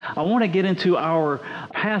I want to get into our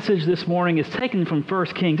passage this morning. It's taken from 1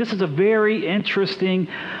 Kings. This is a very interesting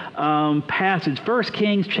passage. 1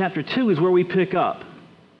 Kings chapter 2 is where we pick up.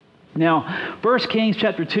 Now, 1 Kings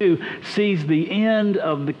chapter 2 sees the end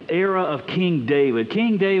of the era of King David.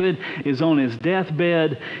 King David is on his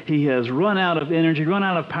deathbed. He has run out of energy, run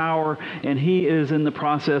out of power, and he is in the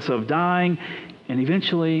process of dying. And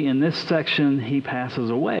eventually, in this section, he passes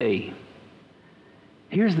away.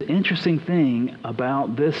 Here's the interesting thing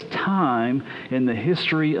about this time in the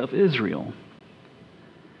history of Israel.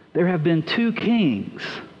 There have been two kings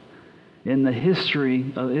in the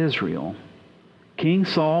history of Israel. King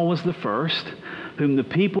Saul was the first, whom the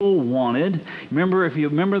people wanted. If you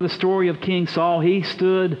remember the story of King Saul, he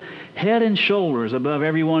stood head and shoulders above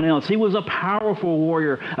everyone else. He was a powerful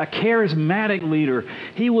warrior, a charismatic leader.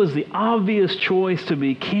 He was the obvious choice to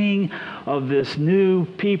be king of this new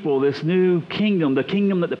people, this new kingdom, the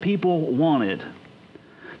kingdom that the people wanted,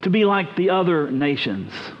 to be like the other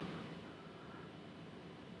nations.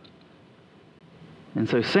 And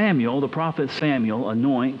so Samuel, the prophet Samuel,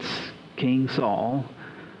 anoints King Saul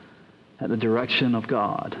at the direction of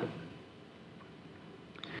God.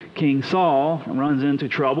 King Saul runs into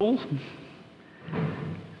trouble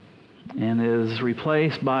and is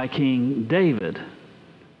replaced by King David,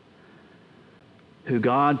 who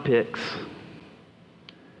God picks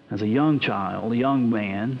as a young child, a young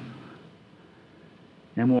man,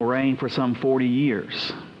 and will reign for some 40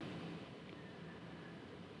 years.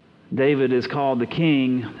 David is called the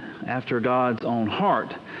king after God's own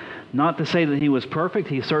heart. Not to say that he was perfect,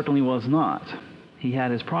 he certainly was not. He had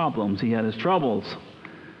his problems, he had his troubles.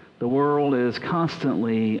 The world is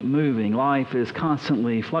constantly moving, life is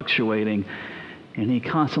constantly fluctuating, and he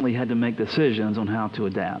constantly had to make decisions on how to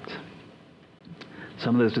adapt.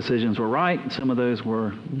 Some of those decisions were right, and some of those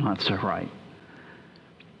were not so right.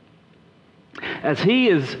 As he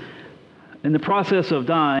is in the process of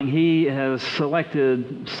dying, he has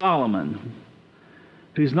selected Solomon,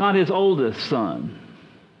 who's not his oldest son,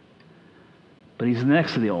 but he's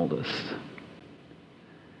next to the oldest.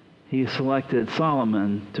 He selected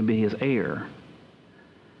Solomon to be his heir.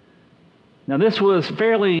 Now, this was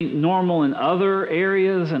fairly normal in other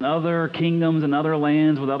areas and other kingdoms and other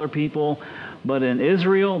lands with other people, but in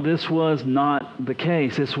Israel, this was not the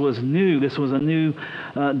case. This was new. This was a new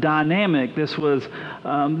dynamic. This was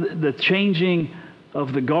the changing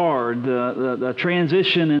of the guard, the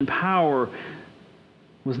transition in power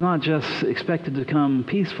was not just expected to come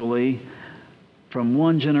peacefully from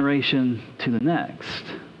one generation to the next.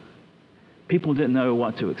 People didn't know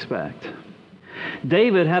what to expect.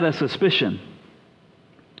 David had a suspicion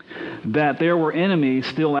that there were enemies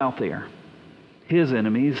still out there. His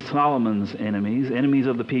enemies, Solomon's enemies, enemies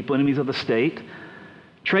of the people, enemies of the state,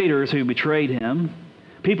 traitors who betrayed him,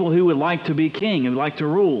 people who would like to be king, who would like to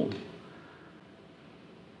rule,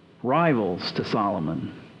 rivals to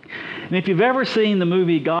Solomon. And if you've ever seen the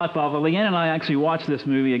movie Godfather, Leanne and I actually watched this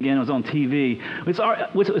movie again. It was on TV. It's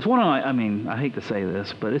one of my, I hate to say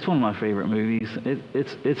this, but it's one of my favorite movies.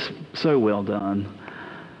 It's so well done.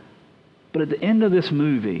 But at the end of this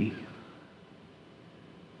movie,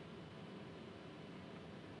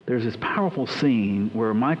 there's this powerful scene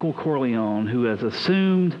where Michael Corleone, who has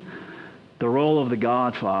assumed the role of the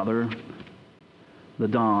Godfather, the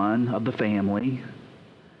Don of the family,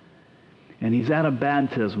 and he's at a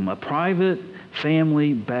baptism, a private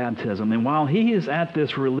family baptism. And while he is at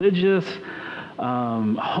this religious,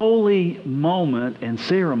 holy moment and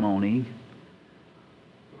ceremony,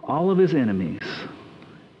 all of his enemies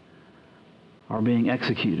are being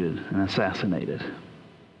executed and assassinated.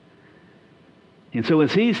 And so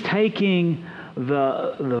as he's taking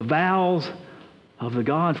the vows of the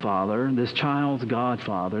Godfather, this child's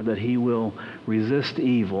Godfather, that he will resist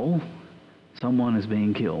evil, someone is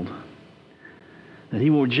being killed. That he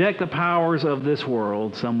will reject the powers of this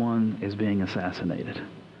world, someone is being assassinated.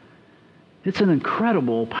 It's an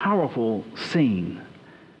incredible, powerful scene.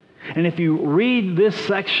 And if you read this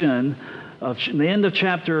section of the end of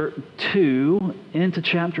chapter 2 into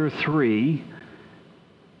chapter 3,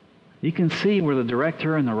 you can see where the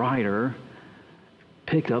director and the writer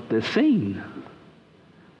picked up this scene.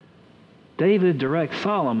 David directs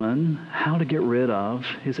Solomon how to get rid of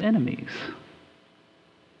his enemies.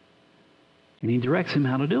 And he directs him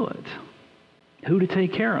how to do it. Who to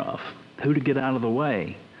take care of. Who to get out of the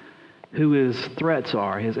way. Who his threats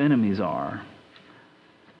are, his enemies are.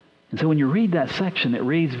 And so when you read that section, it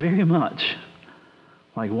reads very much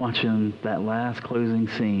like watching that last closing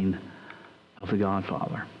scene of The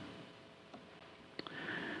Godfather.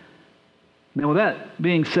 Now, with that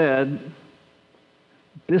being said,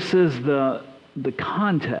 this is the the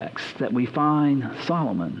context that we find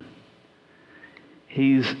Solomon.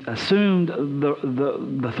 He's assumed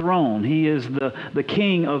the throne. He is the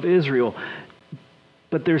king of Israel.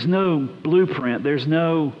 But there's no blueprint. There's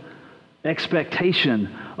no expectation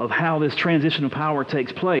of how this transition of power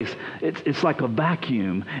takes place. It's like a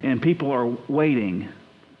vacuum, and people are waiting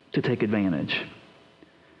to take advantage.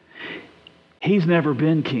 He's never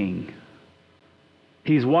been king.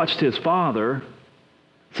 He's watched his father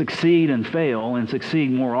succeed and fail and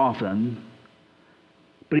succeed more often,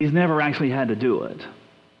 but he's never actually had to do it.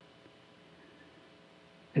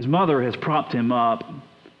 His mother has propped him up.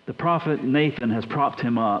 The prophet Nathan has propped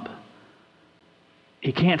him up.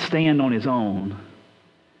 He can't stand on his own,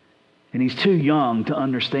 and he's too young to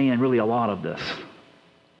understand really a lot of this.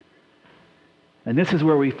 And this is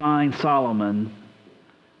where we find Solomon,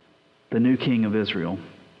 the new king of Israel.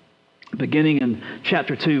 Beginning in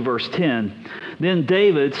chapter 2, verse 10. Then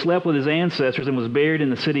David slept with his ancestors and was buried in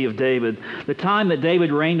the city of David. The time that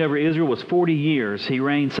David reigned over Israel was 40 years. He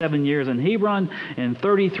reigned 7 years in Hebron and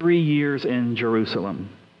 33 years in Jerusalem.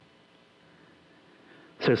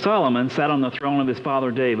 So Solomon sat on the throne of his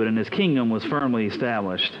father David, and his kingdom was firmly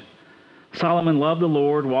established. Solomon loved the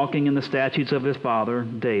Lord, walking in the statutes of his father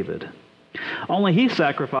David. Only he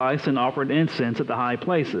sacrificed and offered incense at the high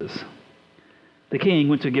places. The king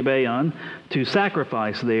went to Gibeon to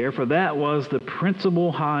sacrifice there, for that was the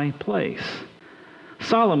principal high place.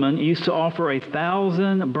 Solomon used to offer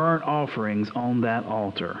 1,000 burnt offerings on that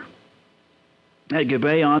altar. At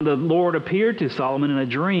Gibeon, the Lord appeared to Solomon in a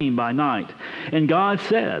dream by night, and God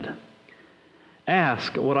said,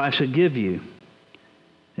 "Ask what I should give you."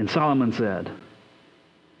 And Solomon said,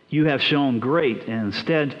 "You have shown great and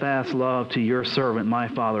steadfast love to your servant, my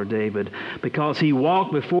father David, because he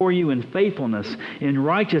walked before you in faithfulness, in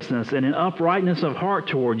righteousness, and in uprightness of heart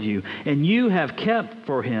toward you. And you have kept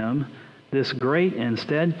for him this great and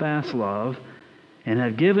steadfast love, and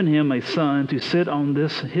have given him a son to sit on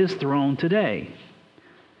his throne today.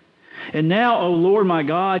 And now, O Lord my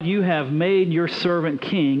God, you have made your servant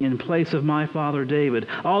king in place of my father David,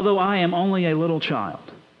 although I am only a little child.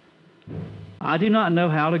 I do not know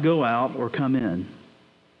how to go out or come in.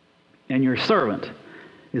 And your servant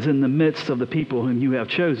is in the midst of the people whom you have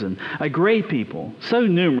chosen, a great people, so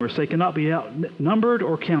numerous they cannot be outnumbered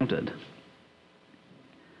or counted.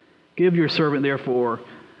 Give your servant, therefore,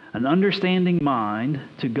 an understanding mind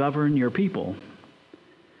to govern your people,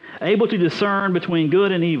 able to discern between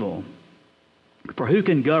good and evil. For who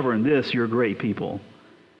can govern this, your great people?"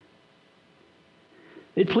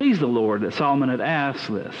 It pleased the Lord that Solomon had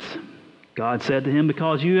asked this. God said to him,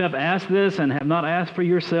 "Because you have asked this and have not asked for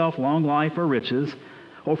yourself long life or riches,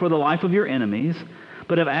 or for the life of your enemies,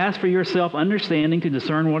 but have asked for yourself understanding to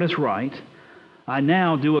discern what is right, I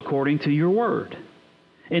now do according to your word.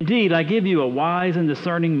 Indeed, I give you a wise and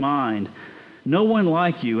discerning mind. No one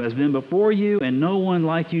like you has been before you, and no one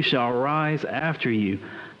like you shall rise after you.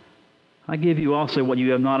 I give you also what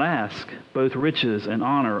you have not asked, both riches and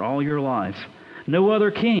honor all your life. No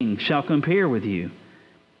other king shall compare with you.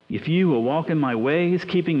 If you will walk in my ways,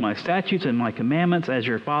 keeping my statutes and my commandments as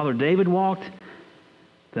your father David walked,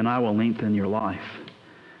 then I will lengthen your life."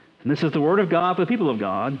 And this is the word of God for the people of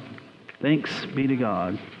God. Thanks be to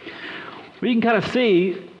God. We can kind of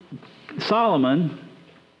see Solomon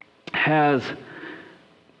has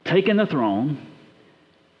taken the throne,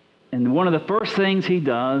 and one of the first things he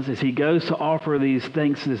does is he goes to offer these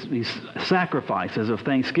sacrifices of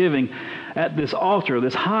thanksgiving at this altar,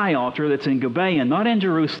 this high altar that's in Gibeon, not in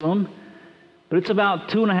Jerusalem, but it's about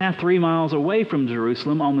 2.5, 3 miles away from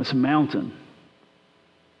Jerusalem on this mountain.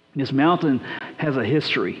 This mountain has a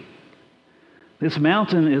history. This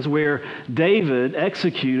mountain is where David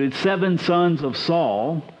executed 7 sons of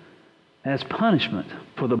Saul as punishment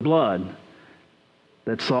for the blood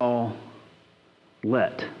that Saul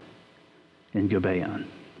let in Gibeon.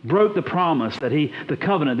 Broke the promise the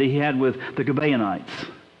covenant that he had with the Gibeonites.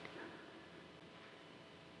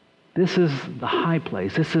 This is the high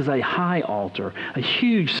place. This is a high altar, a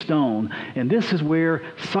huge stone, and this is where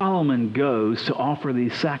Solomon goes to offer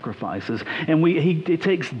these sacrifices. And it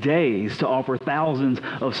takes days to offer thousands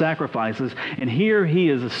of sacrifices, and here he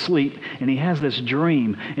is asleep, and he has this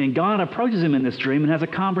dream, and God approaches him in this dream and has a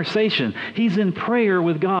conversation. He's in prayer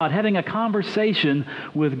with God, having a conversation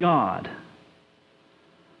with God.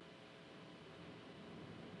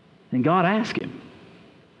 And God asks him,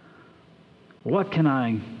 "What can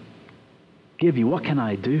I give you? What can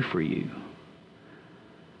I do for you?"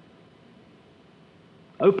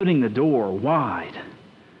 Opening the door wide,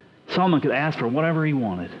 Solomon could ask for whatever he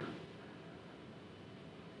wanted.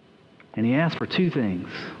 And he asked for 2 things.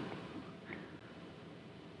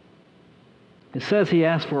 It says he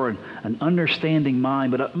asked for an understanding mind,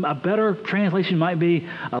 but a better translation might be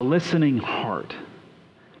a listening heart.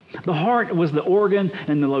 The heart was the organ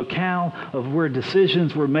and the locale of where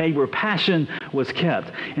decisions were made, where passion was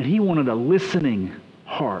kept. And he wanted a listening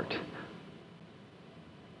heart.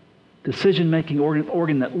 Decision-making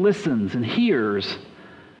organ that listens and hears,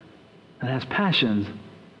 that has passions.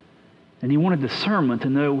 And he wanted discernment to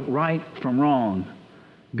know right from wrong,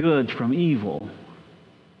 good from evil.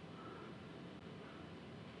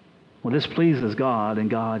 Well, this pleases God, and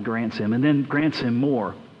God grants him, and then grants him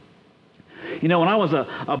more. You know, when I was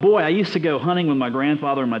a boy, I used to go hunting with my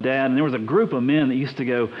grandfather and my dad, and there was a group of men that used to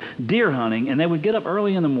go deer hunting, and they would get up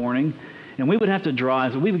early in the morning, and we would have to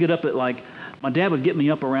drive. So we would get up at my dad would get me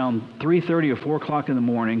up around 3:30 or 4 o'clock in the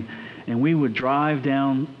morning, and we would drive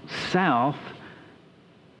down south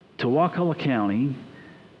to Wakulla County,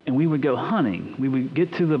 and we would go hunting. We would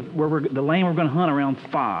get to the lane we're going to hunt around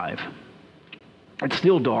 5. It's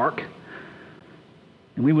still dark.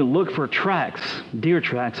 And we would look for tracks, deer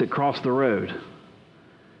tracks that crossed the road.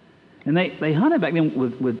 And they hunted back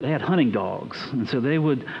then they had hunting dogs. And so they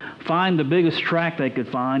would find the biggest track they could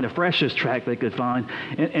find, the freshest track they could find,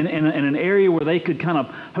 in an area where they could kind of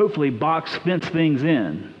hopefully fence things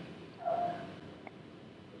in.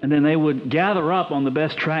 And then they would gather up on the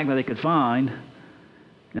best track that they could find,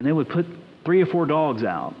 and they would put 3 or 4 dogs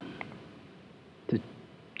out to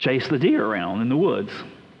chase the deer around in the woods.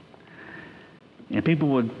 And people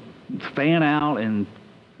would fan out and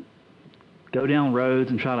go down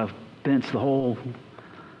roads and try to fence the whole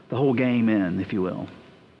game in, if you will.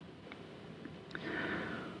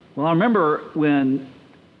 Well, I remember when,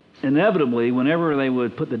 inevitably, whenever they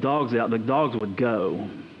would put the dogs out, the dogs would go.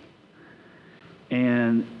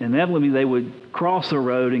 And inevitably, they would cross the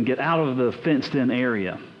road and get out of the fenced-in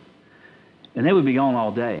area. And they would be gone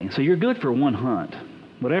all day. So you're good for one hunt.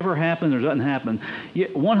 Whatever happens or doesn't happen,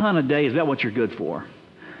 one hunt a day is about what you're good for,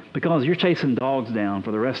 because you're chasing dogs down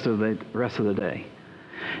for the rest of the day.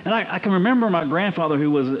 And I can remember my grandfather,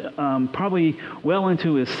 who was probably well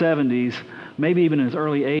into his 70s, maybe even in his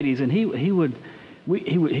early 80s, and he would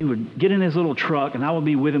get in his little truck, and I would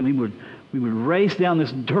be with him. We would race down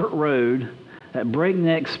this dirt road at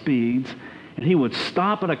breakneck speeds, and he would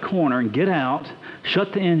stop at a corner and get out,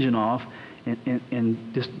 shut the engine off,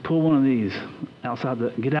 and just pull one of these outside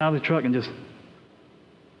get out of the truck and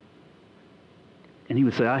he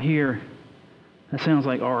would say, I hear, that sounds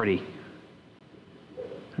like Artie.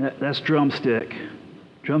 That's Drumstick.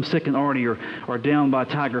 Drumstick and Artie are down by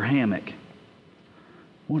Tiger Hammock.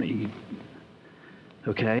 What are you?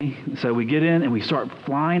 Okay, so we get in and we start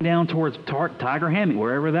flying down towards Tiger Hammock,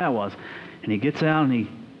 wherever that was. And he gets out and he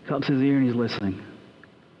cups his ear and he's listening.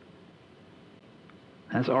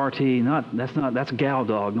 That's RT, that's Gal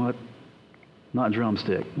Dog, not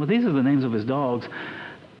Drumstick. Well, these are the names of his dogs.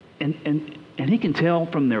 And he can tell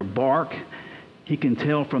from their bark, he can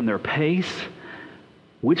tell from their pace,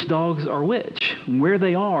 which dogs are which, where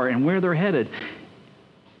they are and where they're headed.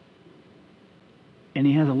 And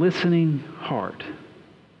he has a listening heart,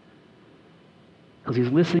 because he's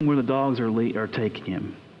listening where the dogs are taking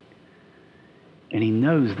him. And he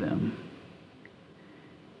knows them.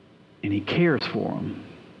 And he cares for them.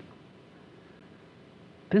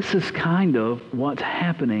 This is kind of what's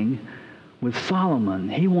happening with Solomon.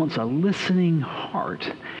 He wants a listening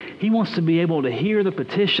heart. He wants to be able to hear the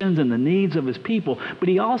petitions and the needs of his people, but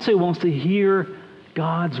he also wants to hear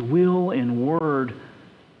God's will and word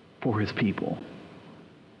for his people.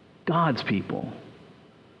 God's people.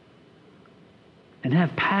 And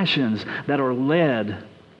have passions that are led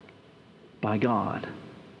by God.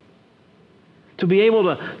 To be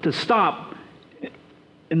able to stop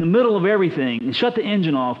in the middle of everything and shut the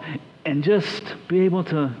engine off and just be able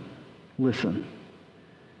to listen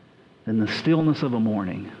in the stillness of a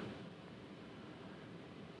morning.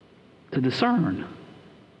 To discern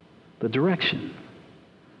the direction.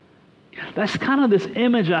 That's kind of this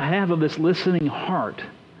image I have of this listening heart.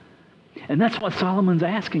 And that's what Solomon's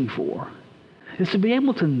asking for. Is to be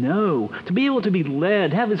able to know, to be able to be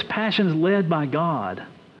led, have his passions led by God.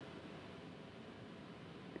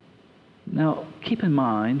 Now, keep in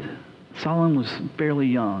mind, Solomon was fairly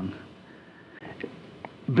young,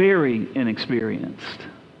 very inexperienced.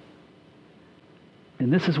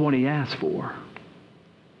 And this is what he asked for.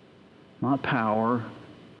 Not power,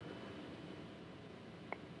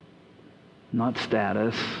 not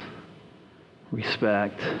status,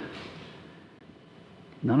 respect,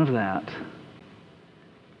 none of that.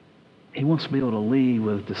 He wants to be able to lead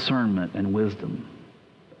with discernment and wisdom.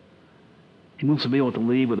 He wants to be able to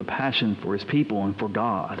lead with a passion for his people and for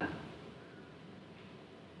God.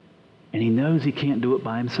 And he knows he can't do it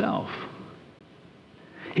by himself.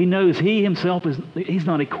 He knows he himself he's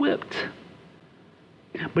not equipped.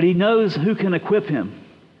 But he knows who can equip him.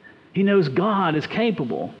 He knows God is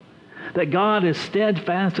capable. That God is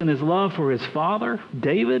steadfast in his love for his father,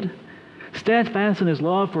 David. Steadfast in his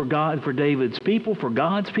love for God, for David's people, for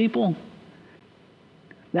God's people.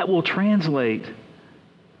 That will translate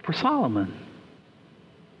for Solomon.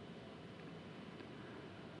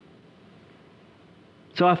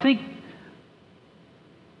 So I think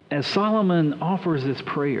as Solomon offers this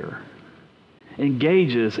prayer,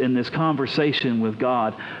 engages in this conversation with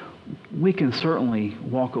God, we can certainly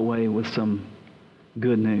walk away with some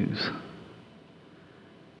good news.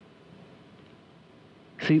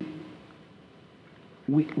 See,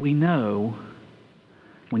 we know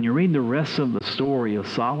when you read the rest of the story of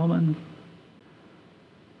Solomon,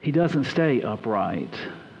 he doesn't stay upright.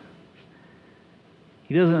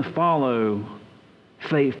 He doesn't follow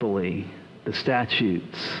faithfully the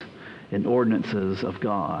statutes and ordinances of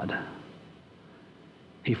God.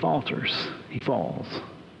 He falters. He falls.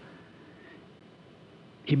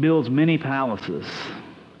 He builds many palaces.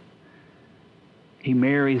 He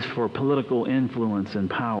marries for political influence and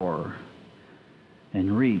power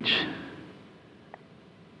and reach.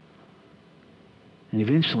 And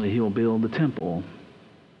eventually he'll build the temple.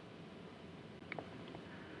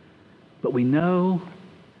 But we know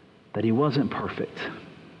that he wasn't perfect.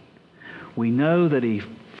 We know that he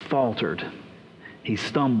faltered. He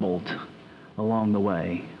stumbled along the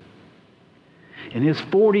way. In his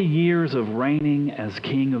 40 years of reigning as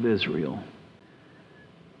king of Israel,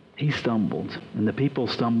 he stumbled, and the people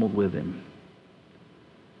stumbled with him.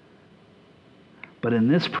 But in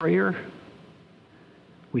this prayer,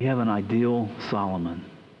 we have an ideal Solomon.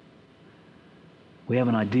 We have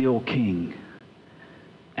an ideal king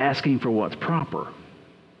asking for what's proper,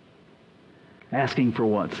 asking for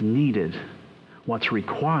what's needed, what's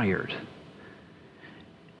required.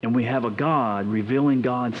 And we have a God revealing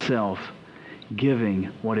God's self, giving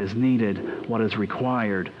what is needed, what is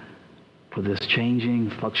required for this changing,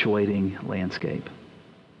 fluctuating landscape.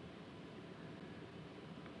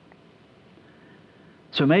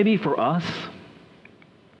 So maybe for us,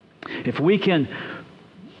 if we can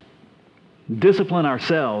discipline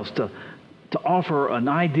ourselves to offer an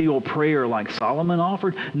ideal prayer like Solomon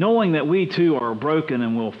offered, knowing that we too are broken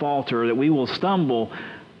and will falter, that we will stumble,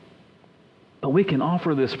 but we can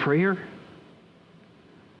offer this prayer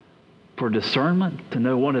for discernment, to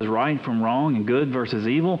know what is right from wrong and good versus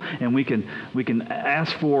evil, and we can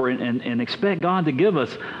ask for and expect God to give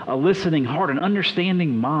us a listening heart, an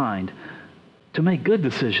understanding mind to make good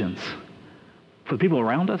decisions for the people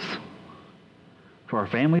around us, for our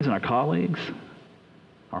families and our colleagues,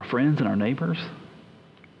 our friends and our neighbors.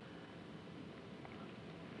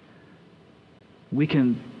 We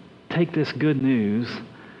can take this good news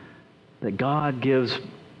that God gives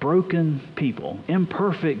broken people,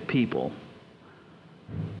 imperfect people,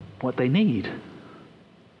 what they need,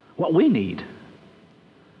 what we need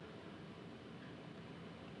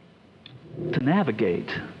to navigate,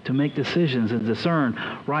 to make decisions and discern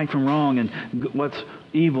right from wrong and what's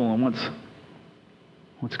evil and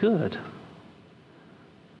what's good.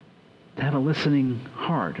 To have a listening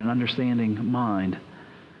heart, an understanding mind,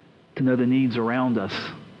 to know the needs around us,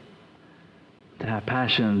 to have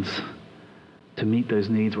passions to meet those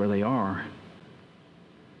needs where they are.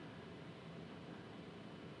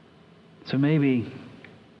 So maybe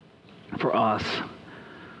for us,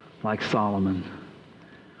 like Solomon,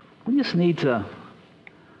 we just need to,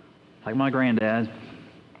 like my granddad,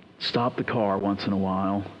 stop the car once in a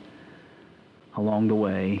while along the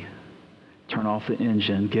way, turn off the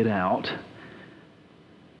engine, get out,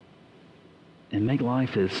 and make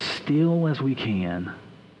life as still as we can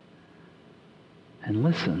and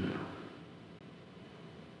listen.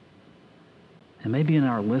 And maybe in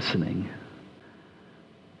our listening,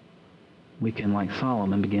 we can, like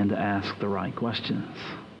Solomon, begin to ask the right questions.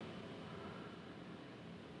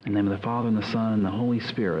 In the name of the Father, and the Son, and the Holy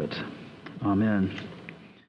Spirit. Amen.